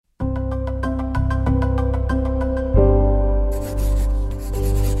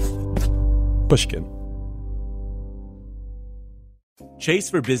Pushkin. Chase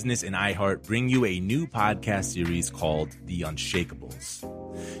for Business and iHeart bring you a new podcast series called The Unshakables.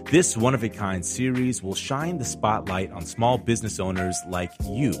 This one-of-a-kind series will shine the spotlight on small business owners like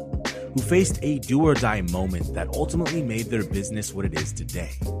you, who faced a do-or-die moment that ultimately made their business what it is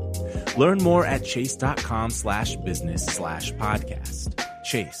today. Learn more at chase.com/business/podcast.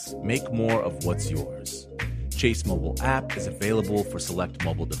 Chase, make more of what's yours. Chase mobile app is available for select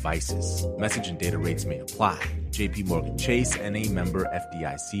mobile devices. Message and data rates may apply. JP Morgan Chase, N.A. member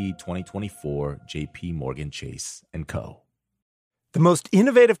FDIC 2024, JP Morgan Chase & Co. The most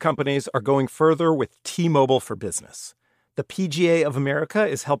innovative companies are going further with T-Mobile for Business. The PGA of America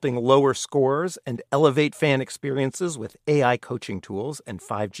is helping lower scores and elevate fan experiences with AI coaching tools and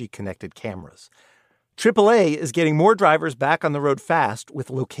 5G connected cameras. AAA is getting more drivers back on the road fast with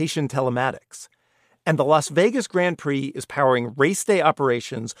location telematics. And the Las Vegas Grand Prix is powering race day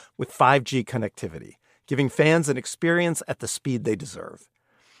operations with 5G connectivity, giving fans an experience at the speed they deserve.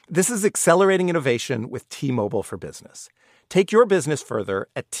 This is accelerating innovation with T-Mobile for Business. Take your business further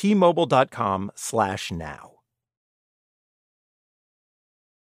at T-Mobile.com/now.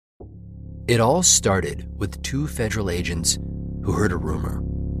 It all started with two federal agents who heard a rumor.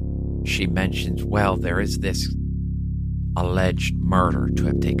 She mentions, well, there is this alleged murder to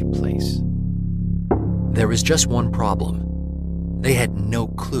have taken place. There was just one problem. They had no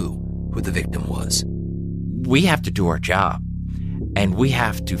clue who the victim was. We have to do our job, and we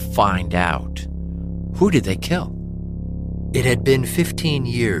have to find out, who did they kill? It had been 15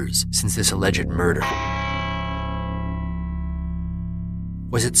 years since this alleged murder.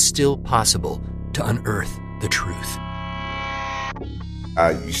 Was it still possible to unearth the truth?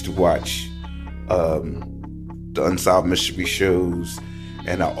 I used to watch the Unsolved Mystery shows,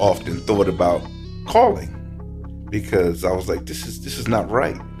 and I often thought about calling because I was like, this is not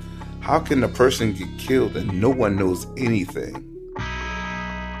right. How can a person get killed and no one knows anything?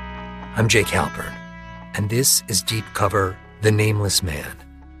 I'm Jake Halpern, and this is Deep Cover, The Nameless Man.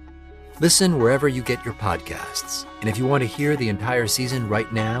 Listen wherever you get your podcasts. And if you want to hear the entire season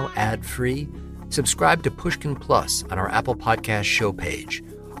right now, ad-free, subscribe to Pushkin Plus on our Apple Podcast show page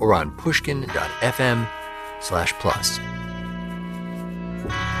or on pushkin.fm/plus.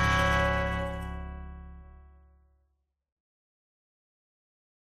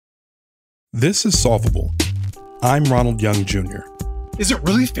 This is Solvable. I'm Ronald Young Jr. Is it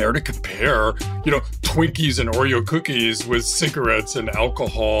really fair to compare, Twinkies and Oreo cookies with cigarettes and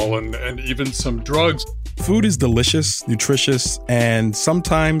alcohol and even some drugs? Food is delicious, nutritious, and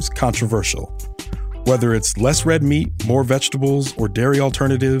sometimes controversial. Whether it's less red meat, more vegetables, or dairy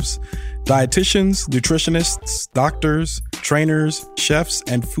alternatives, dietitians, nutritionists, doctors, trainers, chefs,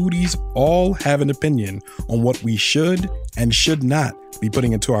 and foodies all have an opinion on what we should and should not be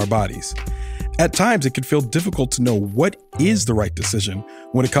putting into our bodies. At times, it can feel difficult to know what is the right decision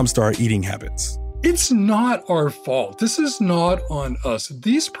when it comes to our eating habits. It's not our fault. This is not on us.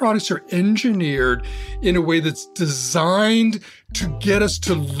 These products are engineered in a way that's designed to get us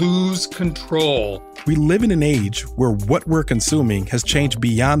to lose control. We live in an age where what we're consuming has changed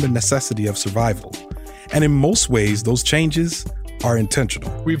beyond the necessity of survival. And in most ways, those changes are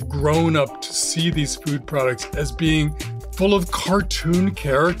intentional. We've grown up to see these food products as being full of cartoon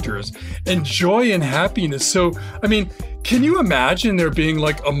characters and joy and happiness. So, can you imagine there being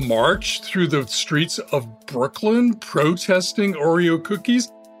like a march through the streets of Brooklyn protesting Oreo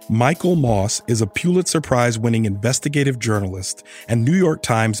cookies? Michael Moss is a Pulitzer Prize-winning investigative journalist and New York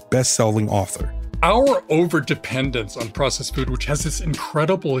Times best-selling author. Our overdependence on processed food, which has this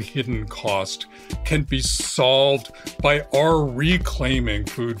incredible hidden cost, can be solved by our reclaiming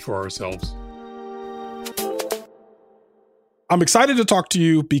food for ourselves. I'm excited to talk to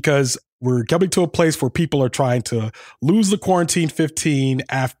you because we're coming to a place where people are trying to lose the quarantine 15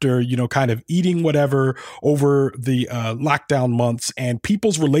 after, kind of eating whatever over the lockdown months. And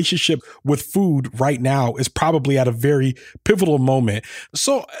people's relationship with food right now is probably at a very pivotal moment.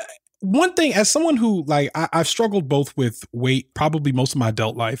 So one thing, as someone who I've struggled both with weight, probably most of my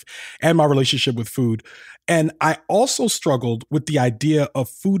adult life, and my relationship with food. And I also struggled with the idea of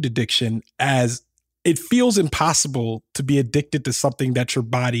food addiction, as it feels impossible to be addicted to something that your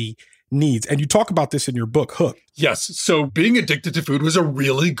body needs. And you talk about this in your book, Hooked. Yes. So being addicted to food was a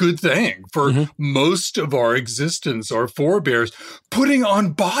really good thing for most of our existence, our forebears. Putting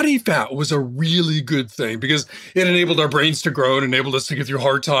on body fat was a really good thing because it enabled our brains to grow and enabled us to get through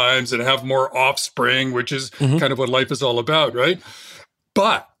hard times and have more offspring, which is kind of what life is all about, right?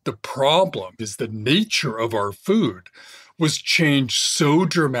 But the problem is the nature of our food. was changed so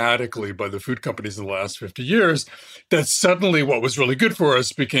dramatically by the food companies in the last 50 years that suddenly what was really good for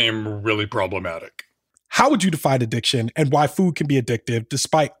us became really problematic. How would you define addiction and why food can be addictive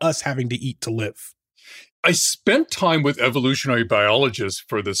despite us having to eat to live? I spent time with evolutionary biologists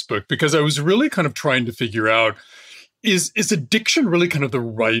for this book because I was really kind of trying to figure out, is addiction really kind of the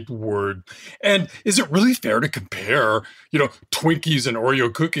right word? And is it really fair to compare, Twinkies and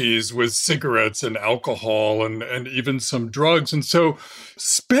Oreo cookies with cigarettes and alcohol and even some drugs? And so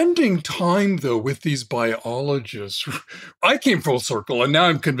spending time, though, with these biologists, I came full circle. And now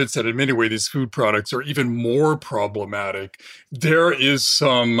I'm convinced that in many ways, these food products are even more problematic. There is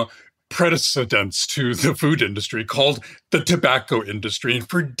some precedents to the food industry called the tobacco industry. And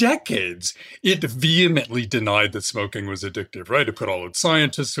for decades, it vehemently denied that smoking was addictive, right? It put all its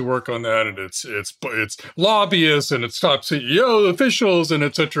scientists to work on that and its lobbyists and its top CEO officials and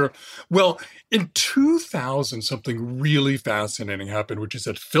et cetera. Well, in 2000, something really fascinating happened, which is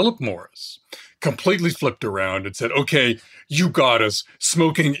that Philip Morris completely flipped around and said, okay, you got us.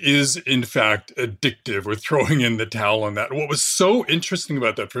 Smoking is, in fact, addictive. We're throwing in the towel on that. And what was so interesting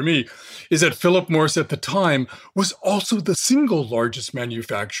about that for me is that Philip Morris at the time was also the single largest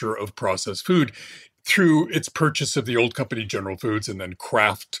manufacturer of processed food through its purchase of the old company General Foods and then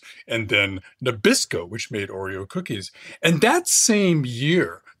Kraft and then Nabisco, which made Oreo cookies. And that same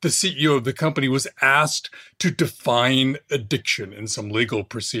year, the CEO of the company was asked to define addiction in some legal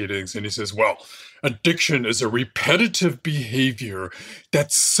proceedings. And he says, well, addiction is a repetitive behavior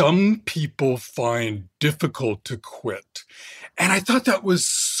that some people find difficult to quit. And I thought that was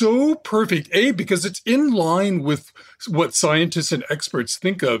so perfect, because it's in line with what scientists and experts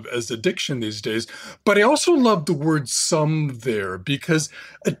think of as addiction these days. But I also love the word some there, because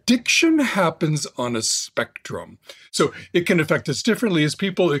addiction happens on a spectrum. So it can affect us differently as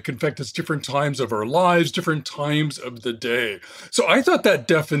people. It can affect us different times of our lives, different times of the day. So I thought that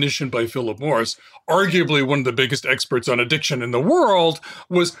definition by Philip Morris, arguably one of the biggest experts on addiction in the world,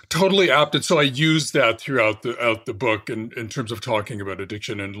 was totally apt. And so I used that throughout the book in terms of talking about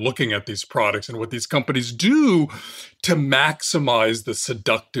addiction and looking at these products and what these companies do to maximize the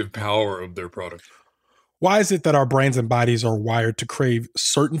seductive power of their product. Why is it that our brains and bodies are wired to crave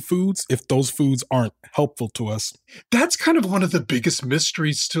certain foods if those foods aren't helpful to us? That's kind of one of the biggest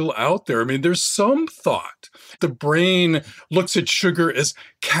mysteries still out there. I mean, there's some thought. The brain looks at sugar as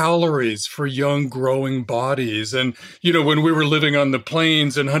calories for young, growing bodies. And, when we were living on the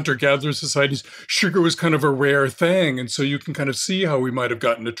plains and hunter-gatherer societies, sugar was kind of a rare thing. And so you can kind of see how we might have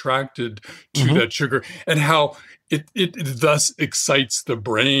gotten attracted to that sugar and how it thus excites the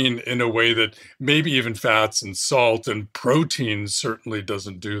brain in a way that maybe even fats and salt and protein certainly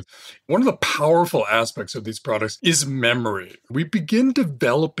doesn't do. One of the powerful aspects of these products is memory. We begin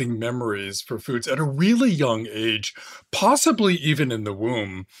developing memories for foods at a really young age, possibly even in the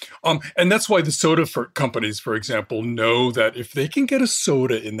womb. And that's why the soda companies, for example, know that if they can get a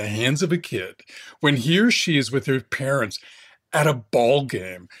soda in the hands of a kid when he or she is with their parents at a ball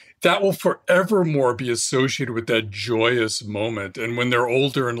game, that will forevermore be associated with that joyous moment. And when they're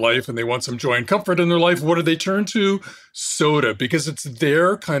older in life and they want some joy and comfort in their life, what do they turn to? Soda, because it's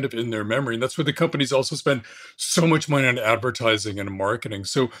there kind of in their memory. And that's where the companies also spend so much money on advertising and marketing.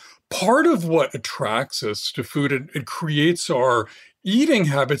 So part of what attracts us to food and creates our eating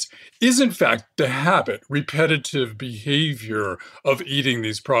habits is, in fact, the habit, repetitive behavior of eating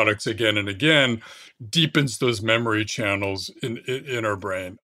these products again and again deepens those memory channels in our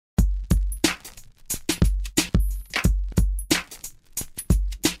brain.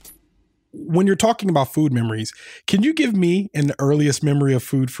 When you're talking about food memories, can you give me an earliest memory of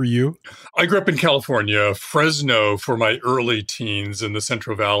food for you? I grew up in California, Fresno, for my early teens in the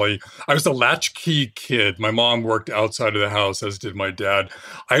Central Valley. I was a latchkey kid. My mom worked outside of the house, as did my dad.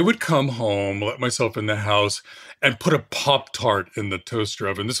 I would come home, let myself in the house, and put a Pop-Tart in the toaster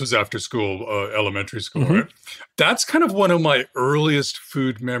oven. This was after school, elementary school, right? That's kind of one of my earliest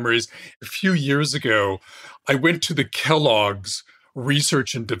food memories. A few years ago, I went to the Kellogg's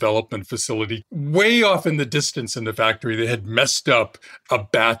research and development facility way off in the distance in the factory. They had messed up a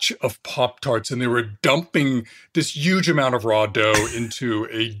batch of Pop-Tarts and they were dumping this huge amount of raw dough into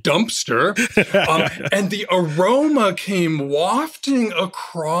a dumpster. And the aroma came wafting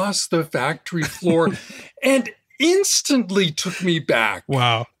across the factory floor and instantly took me back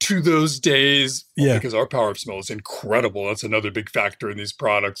to those days. Because our power of smell is incredible. That's another big factor in these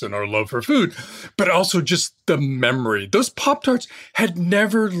products and our love for food, but also just the memory. Those Pop-Tarts had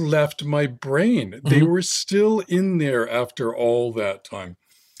never left my brain. They were still in there after all that time.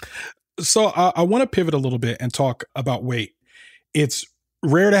 So I want to pivot a little bit and talk about weight. It's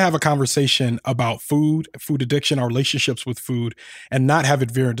rare to have a conversation about food addiction, our relationships with food, and not have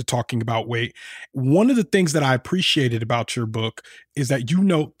it veer into talking about weight. One of the things that I appreciated about your book is that you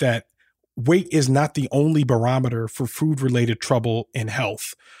note that weight is not the only barometer for food-related trouble in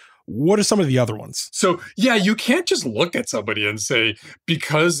health. What are some of the other ones? So, yeah, you can't just look at somebody and say,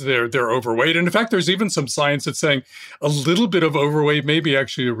 because they're overweight. And in fact, there's even some science that's saying a little bit of overweight may be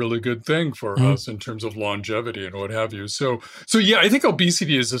actually a really good thing for us in terms of longevity and what have you. So yeah, I think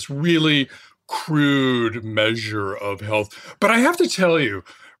obesity is this really crude measure of health. But I have to tell you,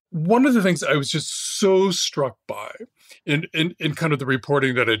 one of the things I was just so struck by in kind of the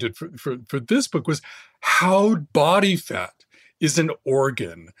reporting that I did for this book was how body fat is an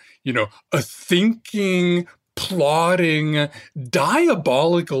organ, a thinking, plotting,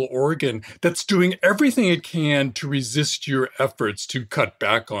 diabolical organ that's doing everything it can to resist your efforts to cut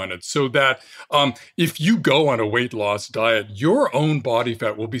back on it. So that if you go on a weight loss diet, your own body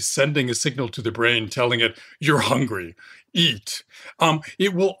fat will be sending a signal to the brain telling it, you're hungry, eat.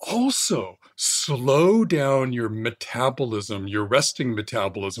 It will also slow down your metabolism, your resting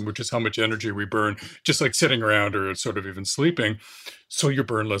metabolism, which is how much energy we burn, just like sitting around or sort of even sleeping. So you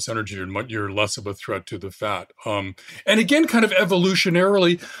burn less energy and you're less of a threat to the fat. And again, kind of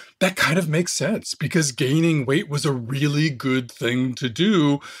evolutionarily, that kind of makes sense because gaining weight was a really good thing to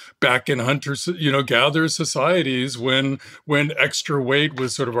do back in hunter-gatherer societies when extra weight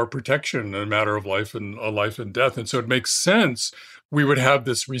was sort of our protection in a matter of life and death. And so it makes sense we would have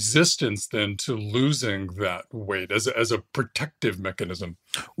this resistance then to losing that weight as a protective mechanism.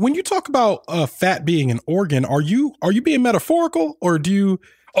 When you talk about fat being an organ, are you being metaphorical, or do you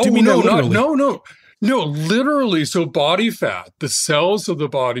mean that literally? No, literally. So body fat, the cells of the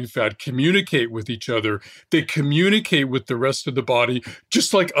body fat communicate with each other. They communicate with the rest of the body,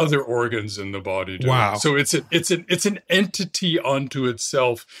 just like other organs in the body do. Wow. So it's an entity unto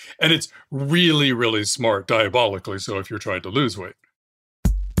itself, and it's really, really smart, diabolically so if you're trying to lose weight.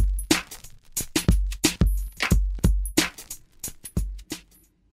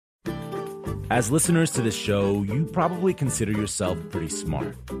 As listeners to this show, you probably consider yourself pretty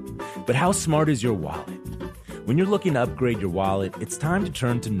smart. But how smart is your wallet? When you're looking to upgrade your wallet, it's time to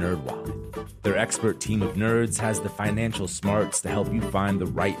turn to NerdWallet. Their expert team of nerds has the financial smarts to help you find the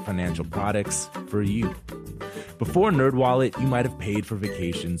right financial products for you. Before NerdWallet, you might have paid for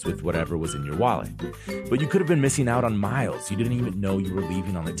vacations with whatever was in your wallet. But you could have been missing out on miles you didn't even know you were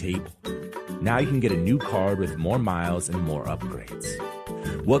leaving on the table. Now you can get a new card with more miles and more upgrades.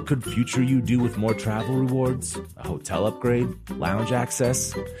 What could future you do with more travel rewards? A hotel upgrade? Lounge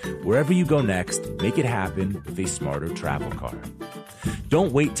access? Wherever you go next, make it happen with a smarter travel card.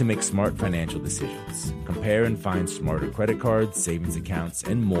 Don't wait to make smart financial decisions. Compare and find smarter credit cards, savings accounts,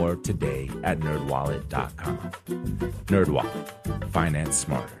 and more today at NerdWallet.com. NerdWallet. Finance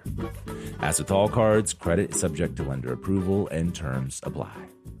smarter. As with all cards, credit is subject to lender approval and terms apply.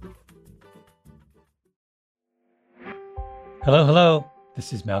 Hello.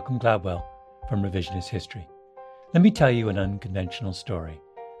 This is Malcolm Gladwell from Revisionist History. Let me tell you an unconventional story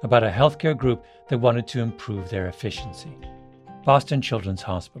about a healthcare group that wanted to improve their efficiency. Boston Children's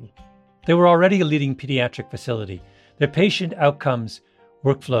Hospital. They were already a leading pediatric facility. Their patient outcomes,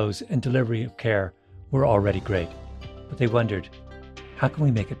 workflows, and delivery of care were already great. But they wondered, how can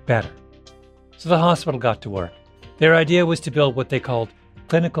we make it better? So the hospital got to work. Their idea was to build what they called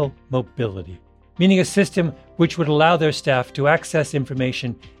clinical mobility, meaning a system which would allow their staff to access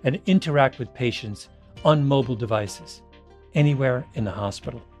information and interact with patients on mobile devices, anywhere in the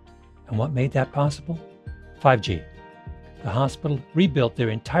hospital. And what made that possible? 5G. The hospital rebuilt their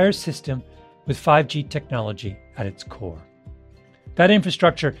entire system with 5G technology at its core. That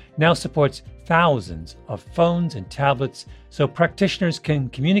infrastructure now supports thousands of phones and tablets so practitioners can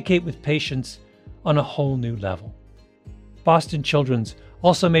communicate with patients on a whole new level. Boston Children's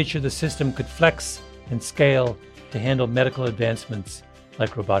also made sure the system could flex and scale to handle medical advancements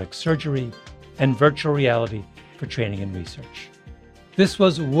like robotic surgery and virtual reality for training and research. This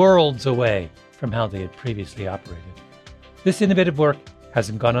was worlds away from how they had previously operated. This innovative work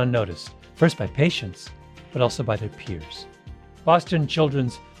hasn't gone unnoticed, first by patients, but also by their peers. Boston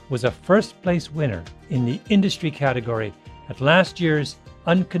Children's was a first-place winner in the industry category at last year's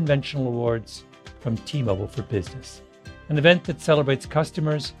Unconventional Awards from T-Mobile for Business, an event that celebrates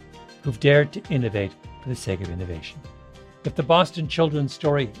customers who've dared to innovate for the sake of innovation. If the Boston Children's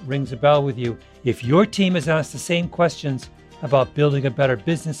story rings a bell with you, if your team has asked the same questions about building a better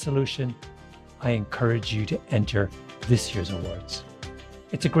business solution, I encourage you to enter this year's awards.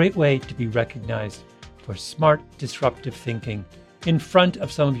 It's a great way to be recognized for smart, disruptive thinking in front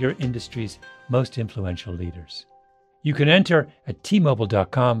of some of your industry's most influential leaders. You can enter at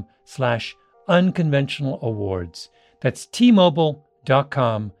T-Mobile.com/unconventional awards. That's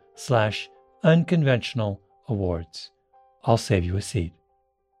T-Mobile.com/unconventional awards. I'll save you a seat.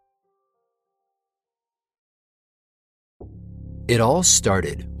 It all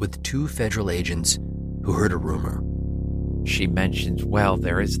started with two federal agents who heard a rumor. She mentioned, well,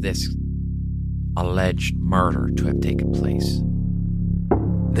 there is this alleged murder to have taken place.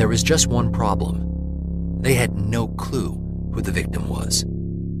 There was just one problem. They had no clue who the victim was.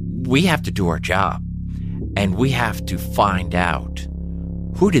 We have to do our job, and we have to find out,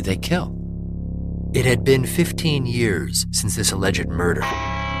 who did they kill? It had been 15 years since this alleged murder.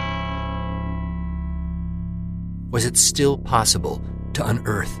 Was it still possible to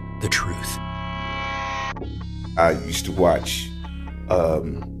unearth the truth? I used to watch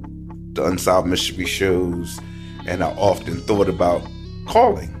the Unsolved Mystery shows, and I often thought about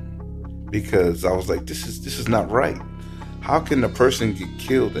calling because I was like, this is not right. How can a person get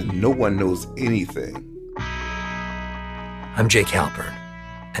killed and no one knows anything? I'm Jake Halpern,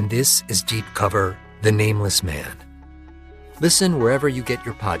 and this is Deep Cover: The Nameless Man. Listen wherever you get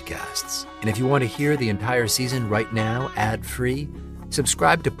your podcasts. And if you want to hear the entire season right now, ad-free,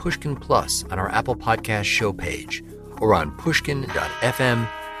 subscribe to Pushkin Plus on our Apple Podcast show page or on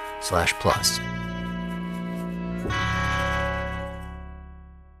pushkin.fm/plus.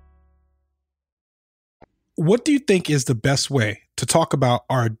 What do you think is the best way to talk about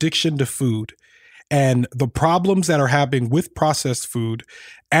our addiction to food and the problems that are happening with processed food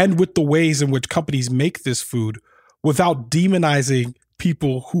and with the ways in which companies make this food without demonizing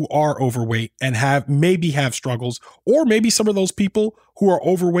people who are overweight and maybe have struggles, or maybe some of those people who are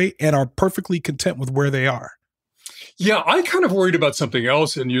overweight and are perfectly content with where they are? Yeah, I kind of worried about something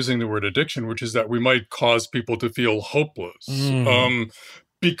else in using the word addiction, which is that we might cause people to feel hopeless.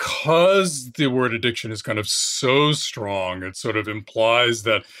 Because the word addiction is kind of so strong, it sort of implies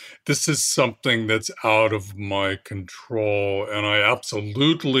that this is something that's out of my control. And I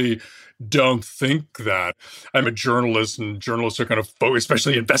absolutely don't think that. I'm a journalist, and journalists are kind of,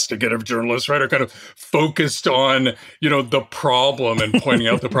 especially investigative journalists, right, are kind of focused on, the problem and pointing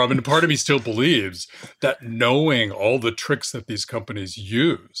out the problem. And part of me still believes that knowing all the tricks that these companies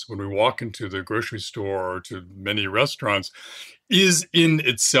use when we walk into the grocery store or to many restaurants is in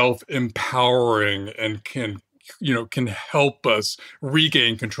itself empowering and can help us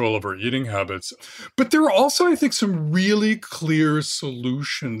regain control of our eating habits. But there are also, I think, some really clear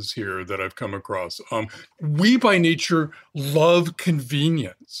solutions here that I've come across. We by nature love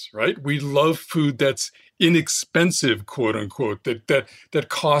convenience, right? We love food that's inexpensive, quote unquote, that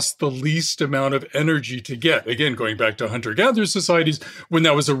costs the least amount of energy to get. Again, going back to hunter-gatherer societies, when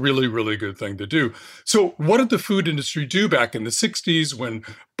that was a really, really good thing to do. So what did the food industry do back in the 60s when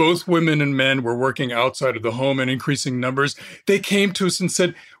both women and men were working outside of the home in increasing numbers? They came to us and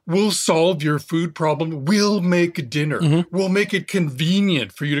said, we'll solve your food problem. We'll make dinner. Mm-hmm. We'll make it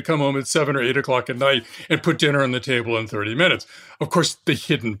convenient for you to come home at 7 or 8 o'clock at night and put dinner on the table in 30 minutes. Of course, the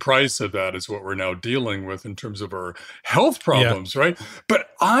hidden price of that is what we're now dealing with in terms of our health problems, right? But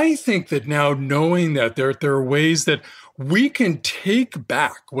I think that now, knowing that there are ways that we can take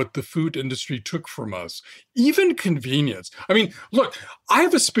back what the food industry took from us, even convenience. I mean, look, I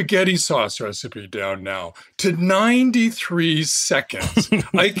have a spaghetti sauce recipe down now to 93 seconds.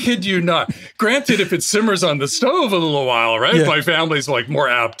 I kid you not. Granted, if it simmers on the stove a little while, right? Yeah. My family's more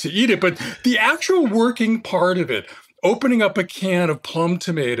apt to eat it. But the actual working part of it, opening up a can of plum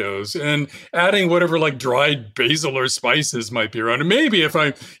tomatoes and adding whatever dried basil or spices might be around. And maybe if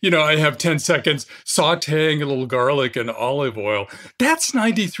I have 10 seconds sauteing a little garlic and olive oil, that's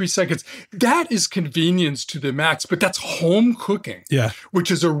 93 seconds. That is convenience to the max, but that's home cooking,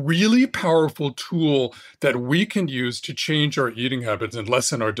 which is a really powerful tool that we can use to change our eating habits and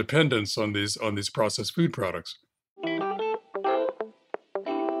lessen our dependence on these processed food products.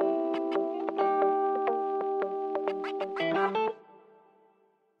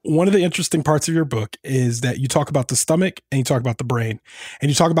 One of the interesting parts of your book is that you talk about the stomach and you talk about the brain. And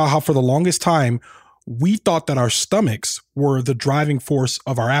you talk about how for the longest time, we thought that our stomachs were the driving force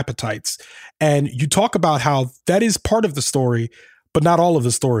of our appetites. And you talk about how that is part of the story, but not all of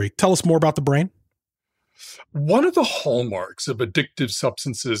the story. Tell us more about the brain. One of the hallmarks of addictive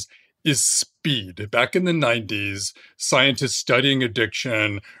substances is speed. Back in the 90s, scientists studying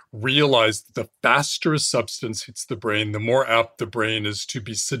addiction realized that the faster a substance hits the brain, the more apt the brain is to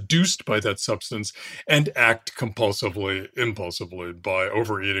be seduced by that substance and act impulsively by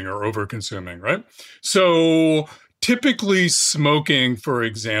overeating or overconsuming, right? So Typically, smoking, for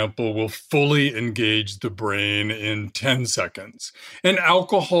example, will fully engage the brain in 10 seconds. And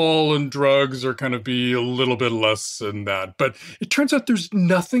alcohol and drugs are kind of be a little bit less than that. But it turns out there's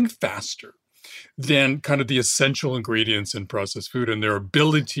nothing faster than kind of the essential ingredients in processed food and their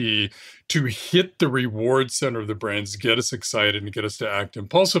ability to hit the reward center of the brain, get us excited and get us to act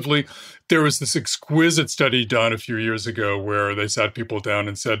impulsively. There was this exquisite study done a few years ago where they sat people down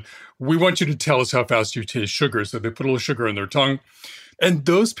and said, we want you to tell us how fast you taste sugar. So they put a little sugar in their tongue. And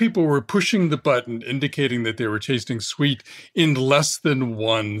those people were pushing the button indicating that they were tasting sweet in less than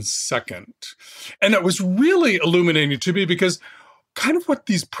 1 second. And that was really illuminating to me because kind of what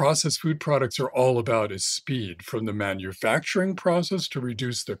these processed food products are all about is speed, from the manufacturing process to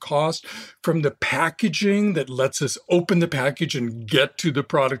reduce the cost, from the packaging that lets us open the package and get to the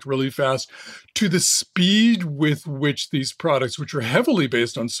product really fast, to the speed with which these products, which are heavily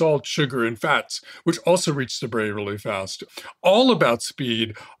based on salt, sugar, and fats, which also reach the brain really fast. All about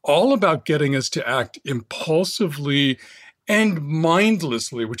speed, all about getting us to act impulsively and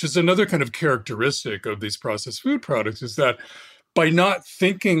mindlessly, which is another kind of characteristic of these processed food products, is that by not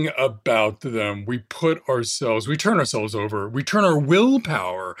thinking about them, we turn ourselves over, we turn our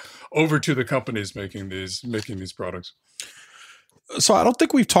willpower over to the companies making these products. So I don't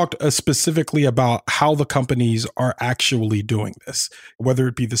think we've talked specifically about how the companies are actually doing this, whether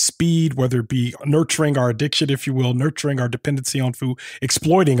it be the speed, whether it be nurturing our addiction, if you will, nurturing our dependency on food,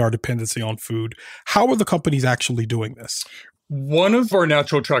 exploiting our dependency on food. How are the companies actually doing this? One of our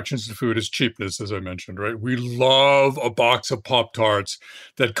natural attractions to food is cheapness, as I mentioned, right? We love a box of Pop-Tarts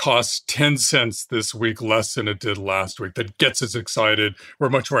that costs 10 cents this week, less than it did last week. That gets us excited. We're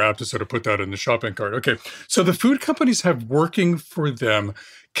much more apt to sort of put that in the shopping cart. Okay, so the food companies have working for them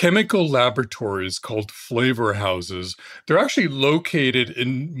chemical laboratories called flavor houses. They're actually located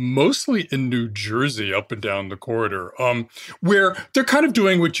mostly in New Jersey, up and down the corridor, where they're kind of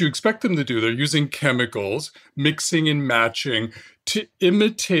doing what you expect them to do. They're using chemicals, mixing and matching to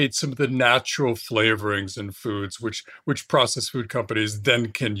imitate some of the natural flavorings in foods, which processed food companies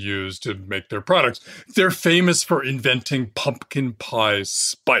then can use to make their products. They're famous for inventing pumpkin pie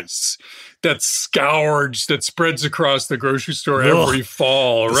spice, that scourge that spreads across the grocery store every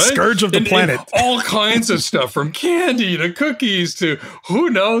fall, right? The scourge of the planet. And all kinds of stuff, from candy to cookies to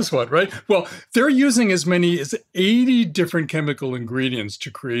who knows what, right? Well, they're using as many as 80 different chemical ingredients to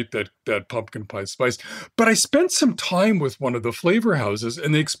create that pumpkin pie spice. But I spent some time with one of the flavor houses,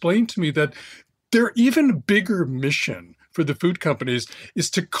 and they explained to me that their even bigger mission for the food companies is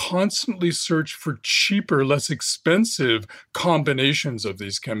to constantly search for cheaper, less expensive combinations of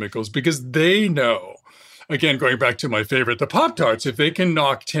these chemicals, because they know, again, going back to my favorite, the Pop-Tarts, if they can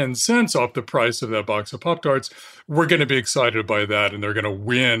knock 10 cents off the price of that box of Pop-Tarts, we're going to be excited by that, and they're going to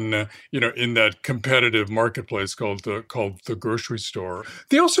win, in that competitive marketplace called the grocery store.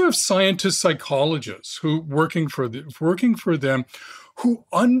 They also have scientists, psychologists who working for them, who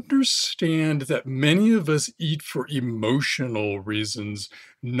understand that many of us eat for emotional reasons,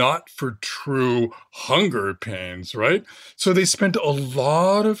 not for true hunger pains, right? So they spend a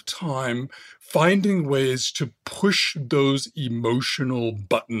lot of time finding ways to push those emotional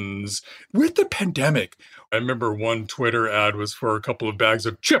buttons. With the pandemic, I remember one Twitter ad was for a couple of bags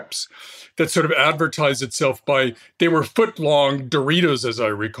of chips that sort of advertised itself by, they were foot-long Doritos, as I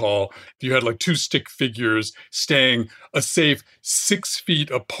recall. You had like 2 stick figures staying a safe 6 feet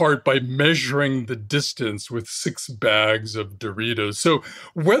apart by measuring the distance with 6 bags of Doritos. So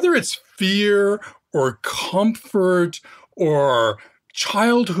whether it's fear or comfort or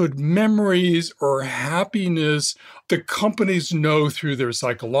childhood memories or happiness, the companies know through their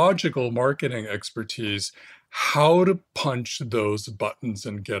psychological marketing expertise how to punch those buttons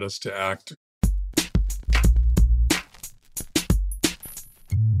and get us to act.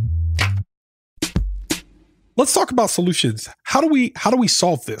 Let's talk about solutions. How do we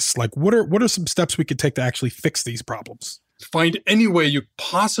solve this? Like, what are some steps we could take to actually fix these problems? Find any way you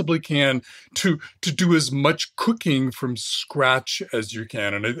possibly can to do as much cooking from scratch as you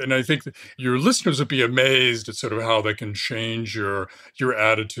can. And I think that your listeners would be amazed at sort of how they can change your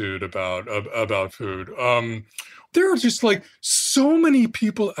attitude about food. There are just like so many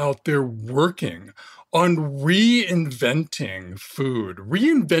people out there working on reinventing food,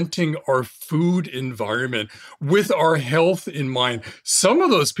 reinventing our food environment with our health in mind. Some of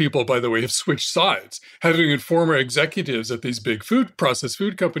those people, by the way, have switched sides. Having been former executives at these big processed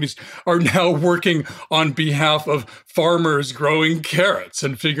food companies, are now working on behalf of farmers growing carrots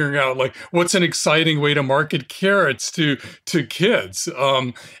and figuring out like what's an exciting way to market carrots to kids.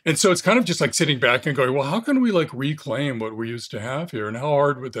 And so it's kind of just like sitting back and going, well, how can we like reclaim what we used to have here, and how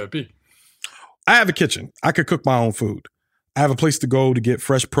hard would that be? I have a kitchen. I could cook my own food. I have a place to go to get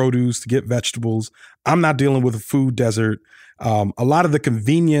fresh produce, to get vegetables. I'm not dealing with a food desert. A lot of the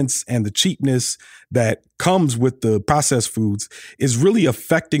convenience and the cheapness that comes with the processed foods is really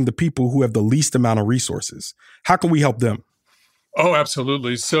affecting the people who have the least amount of resources. How can we help them? Oh,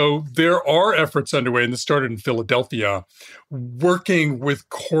 absolutely. So there are efforts underway, and this started in Philadelphia, working with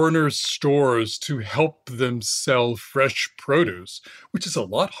corner stores to help them sell fresh produce, which is a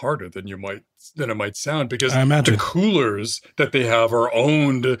lot harder than it might sound, because the coolers that they have are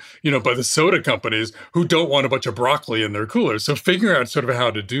owned, by the soda companies who don't want a bunch of broccoli in their coolers. So figuring out sort of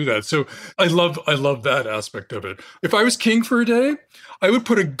how to do that. So I love that aspect of it. If I was king for a day, I would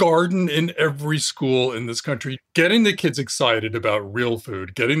put a garden in every school in this country, getting the kids excited about real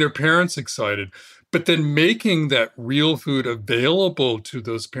food, getting their parents excited, but then making that real food available to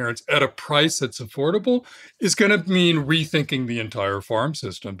those parents at a price that's affordable is going to mean rethinking the entire farm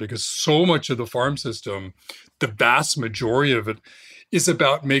system, because so much of the farm system, the vast majority of it, is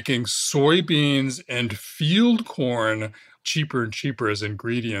about making soybeans and field corn cheaper and cheaper as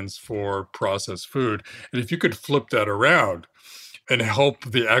ingredients for processed food. And if you could flip that around and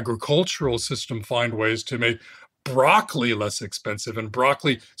help the agricultural system find ways to make broccoli less expensive and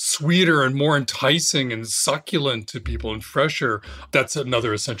broccoli sweeter and more enticing and succulent to people and fresher, that's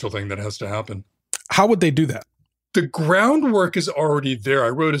another essential thing that has to happen. How would they do that? The groundwork is already there. I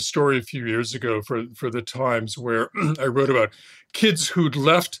wrote a story a few years ago for the Times where I wrote about kids who'd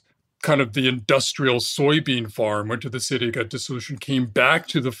left kind of the industrial soybean farm, went to the city, got disillusioned, came back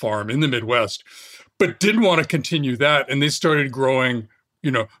to the farm in the Midwest, but didn't want to continue that. And they started growing,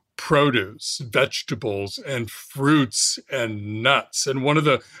 produce, vegetables, and fruits and nuts. And one of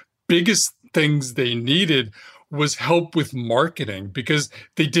the biggest things they needed was help with marketing, because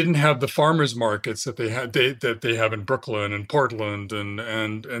they didn't have the farmers markets that they have in Brooklyn and Portland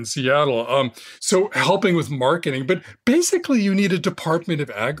and Seattle. So helping with marketing, but basically you need a Department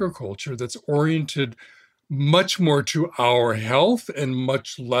of Agriculture that's oriented much more to our health and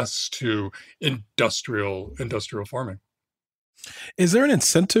much less to industrial farming. Is there an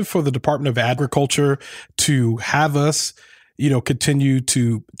incentive for the Department of Agriculture to have us, continue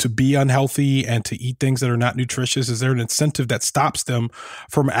to be unhealthy and to eat things that are not nutritious? Is there an incentive that stops them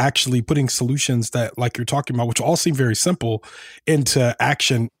from actually putting solutions that, like you're talking about, which all seem very simple, into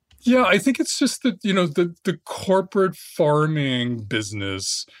action? Yeah, I think it's just that, the corporate farming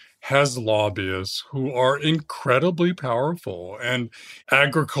business has lobbyists who are incredibly powerful, and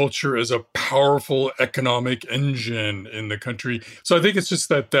agriculture is a powerful economic engine in the country. So I think it's just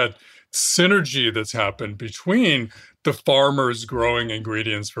that synergy that's happened between the farmers growing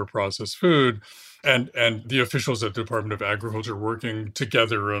ingredients for processed food and the officials at the Department of Agriculture working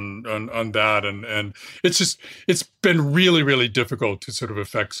together on that. And it's been really, really difficult to sort of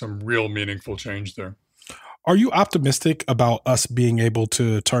affect some real meaningful change there. Are you optimistic about us being able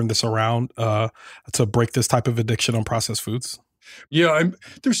to turn this around, to break this type of addiction on processed foods? Yeah,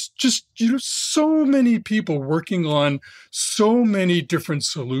 there's just so many people working on so many different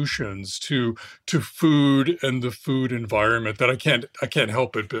solutions to food and the food environment that I can't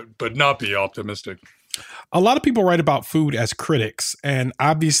help it but not be optimistic. A lot of people write about food as critics, and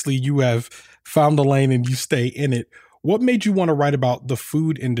obviously you have found a lane and you stay in it. What made you want to write about the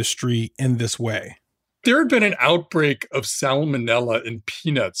food industry in this way? There had been an outbreak of salmonella in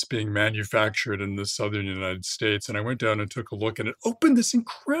peanuts being manufactured in the southern United States. And I went down and took a look, and it opened this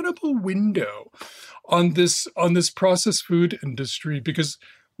incredible window on this processed food industry, because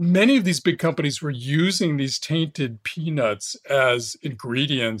many of these big companies were using these tainted peanuts as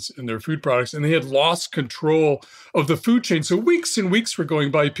ingredients in their food products, and they had lost control of the food chain. So weeks and weeks were going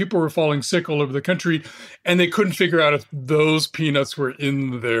by, people were falling sick all over the country, and they couldn't figure out if those peanuts were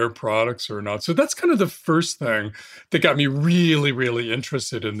in their products or not. So that's kind of the first thing that got me really, really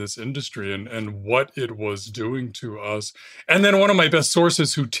interested in this industry and what it was doing to us. And then one of my best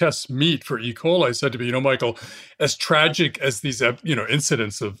sources who tests meat for E. coli said to me, Michael, as tragic as these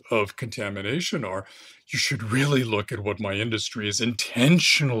incidents of contamination are, you should really look at what my industry is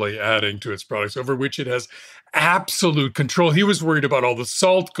intentionally adding to its products, over which it has absolute control. He was worried about all the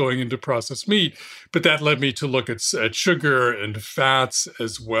salt going into processed meat, but that led me to look at sugar and fats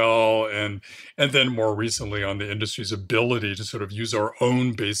as well, and then more recently on the industry's ability to sort of use our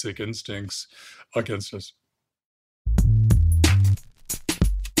own basic instincts against us.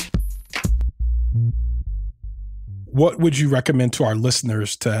 What would you recommend to our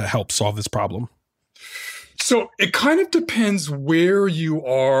listeners to help solve this problem? So it kind of depends where you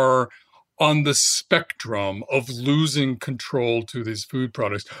are on the spectrum of losing control to these food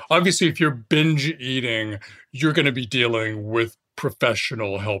products. Obviously, if you're binge eating, you're going to be dealing with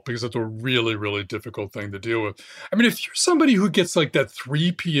professional help, because that's a really, really difficult thing to deal with. I mean, if you're somebody who gets like that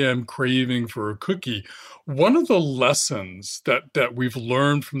 3 p.m. craving for a cookie, one of the lessons that we've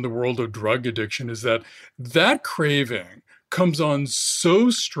learned from the world of drug addiction is that craving comes on so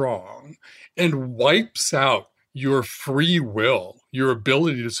strong and wipes out your free will, your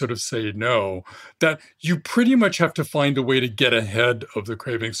ability to sort of say no, that you pretty much have to find a way to get ahead of the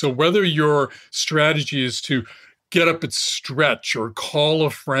craving. So whether your strategy is to get up and stretch or call a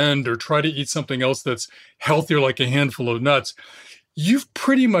friend or try to eat something else that's healthier, like a handful of nuts, you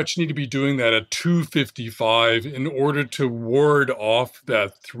pretty much need to be doing that at 2:55 in order to ward off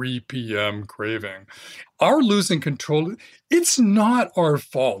that 3 p.m. craving. Our losing control, it's not our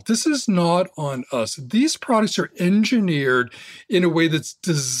fault. This is not on us. These products are engineered in a way that's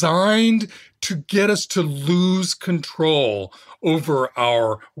designed to get us to lose control over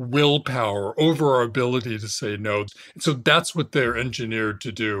our willpower, over our ability to say no. So that's what they're engineered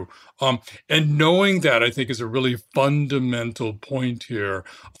to do. And knowing that, I think, is a really fundamental point here.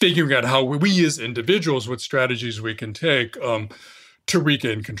 Figuring out how we as individuals, what strategies we can take to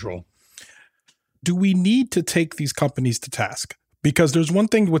regain control. Do we need to take these companies to task? Because there's one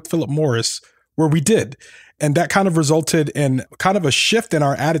thing with Philip Morris where we did, and that kind of resulted in kind of a shift in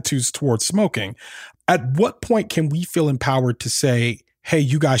our attitudes towards smoking. At what point can we feel empowered to say, hey,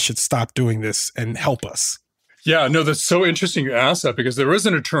 you guys should stop doing this and help us? Yeah, no, that's so interesting you asked that, because there was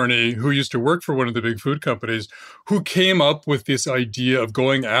an attorney who used to work for one of the big food companies who came up with this idea of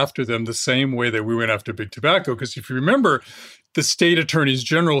going after them the same way that we went after big tobacco. Because if you remember, the state attorneys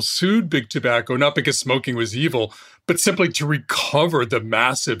general sued big tobacco, not because smoking was evil, but simply to recover the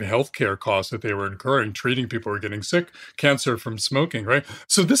massive healthcare costs that they were incurring, treating people who were getting sick, cancer from smoking, right?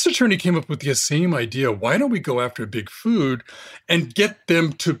 So this attorney came up with the same idea. Why don't we go after big food and get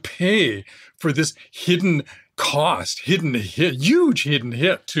them to pay for this hidden cost, huge hidden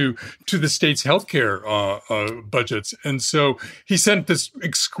hit to the state's healthcare budgets? And so he sent this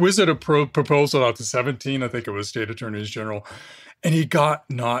exquisite proposal out to 17, I think it was, state attorneys general, and he got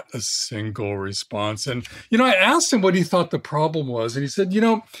not a single response. And, I asked him what he thought the problem was. And he said,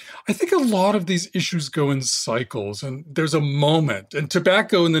 I think a lot of these issues go in cycles, and there's a moment. And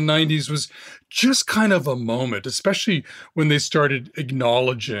tobacco in the 90s was just kind of a moment, especially when they started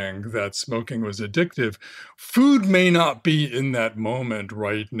acknowledging that smoking was addictive. Food may not be in that moment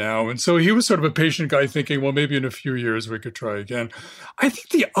right now. And so he was sort of a patient guy thinking, well, maybe in a few years we could try again. I think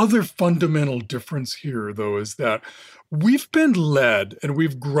the other fundamental difference here, though, is that we've been led and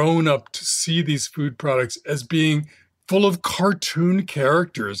we've grown up to see these food products as being full of cartoon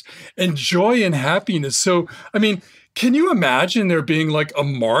characters and joy and happiness. So, can you imagine there being like a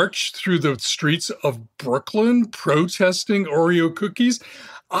march through the streets of Brooklyn protesting Oreo cookies?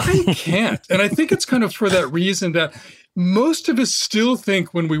 I can't. And I think it's kind of for that reason that most of us still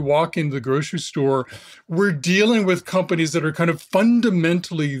think when we walk into the grocery store, we're dealing with companies that are kind of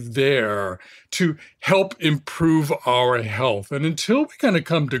fundamentally there to help improve our health. And until we kind of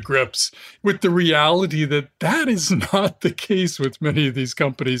come to grips with the reality that that is not the case with many of these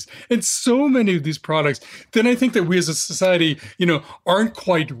companies and so many of these products, then I think that we as a society, aren't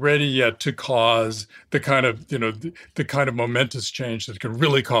quite ready yet to cause the kind of, the kind of momentous change that can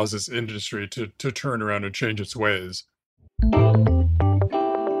really cause this industry to turn around and change its ways.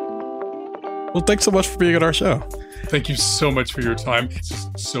 Well, thanks so much for being on our show. Thank you so much for your time. It's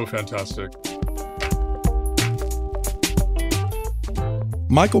just so fantastic.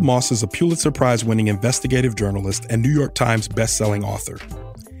 Michael Moss is a Pulitzer Prize-winning investigative journalist and New York Times bestselling author.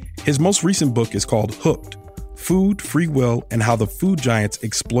 His most recent book is called Hooked: Food, Free Will, and How the Food Giants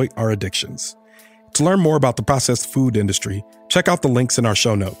Exploit Our Addictions. To learn more about the processed food industry, check out the links in our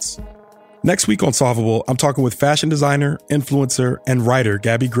show notes. Next week on Solvable, I'm talking with fashion designer, influencer, and writer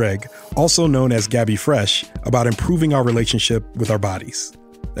Gabby Gregg, also known as Gabby Fresh, about improving our relationship with our bodies.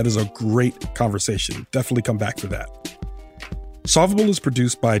 That is a great conversation. Definitely come back for that. Solvable is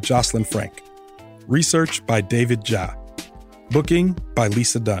produced by Jocelyn Frank. Research by David Jha. Booking by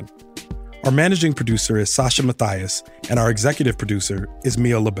Lisa Dunn. Our managing producer is Sasha Matthias, and our executive producer is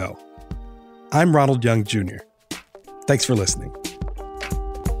Mia LaBelle. I'm Ronald Young Jr. Thanks for listening.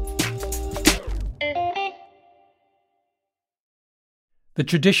 The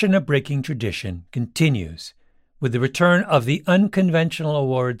tradition of breaking tradition continues with the return of the Unconventional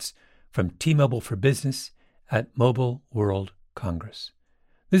Awards from T-Mobile for Business at Mobile World Congress.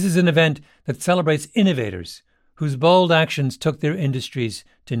 This is an event that celebrates innovators whose bold actions took their industries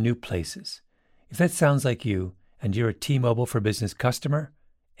to new places. If that sounds like you and you're a T-Mobile for Business customer,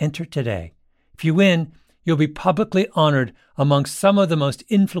 enter today. If you win, you'll be publicly honored amongst some of the most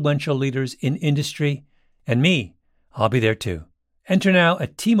influential leaders in industry, and me, I'll be there too. Enter now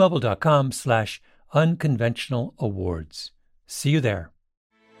at T-Mobile.com/unconventional awards. See you there.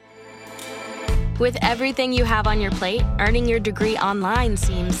 With everything you have on your plate, earning your degree online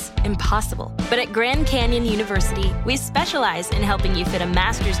seems impossible. But at Grand Canyon University, we specialize in helping you fit a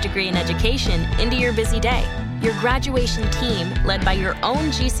master's degree in education into your busy day. Your graduation team, led by your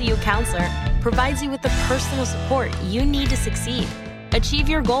own GCU counselor, provides you with the personal support you need to succeed. Achieve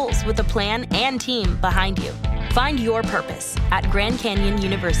your goals with a plan and team behind you. Find your purpose at Grand Canyon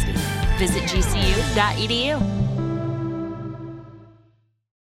University. Visit gcu.edu.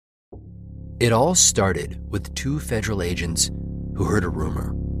 It all started with two federal agents who heard a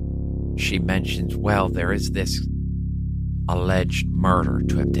rumor. She mentions, well, there is this alleged murder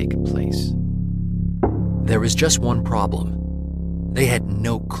to have taken place. There was just one problem. They had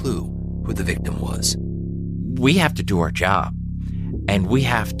no clue who the victim was. We have to do our job, and we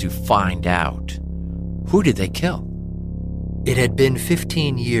have to find out, who did they kill? It had been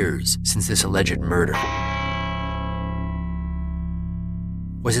 15 years since this alleged murder.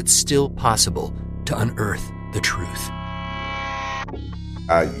 Was it still possible to unearth the truth?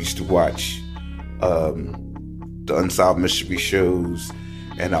 I used to watch the Unsolved Mystery shows,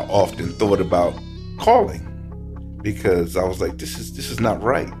 and I often thought about calling because I was like, this is not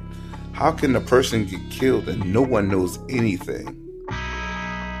right. How can a person get killed and no one knows anything?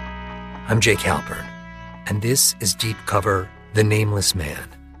 I'm Jake Halpern, and this is Deep Cover: The Nameless Man.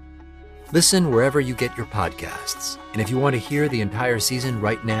 Listen wherever you get your podcasts. And if you want to hear the entire season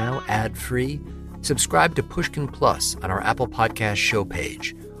right now, ad-free, subscribe to Pushkin Plus on our Apple Podcast show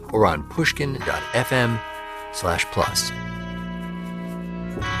page or on pushkin.fm/plus.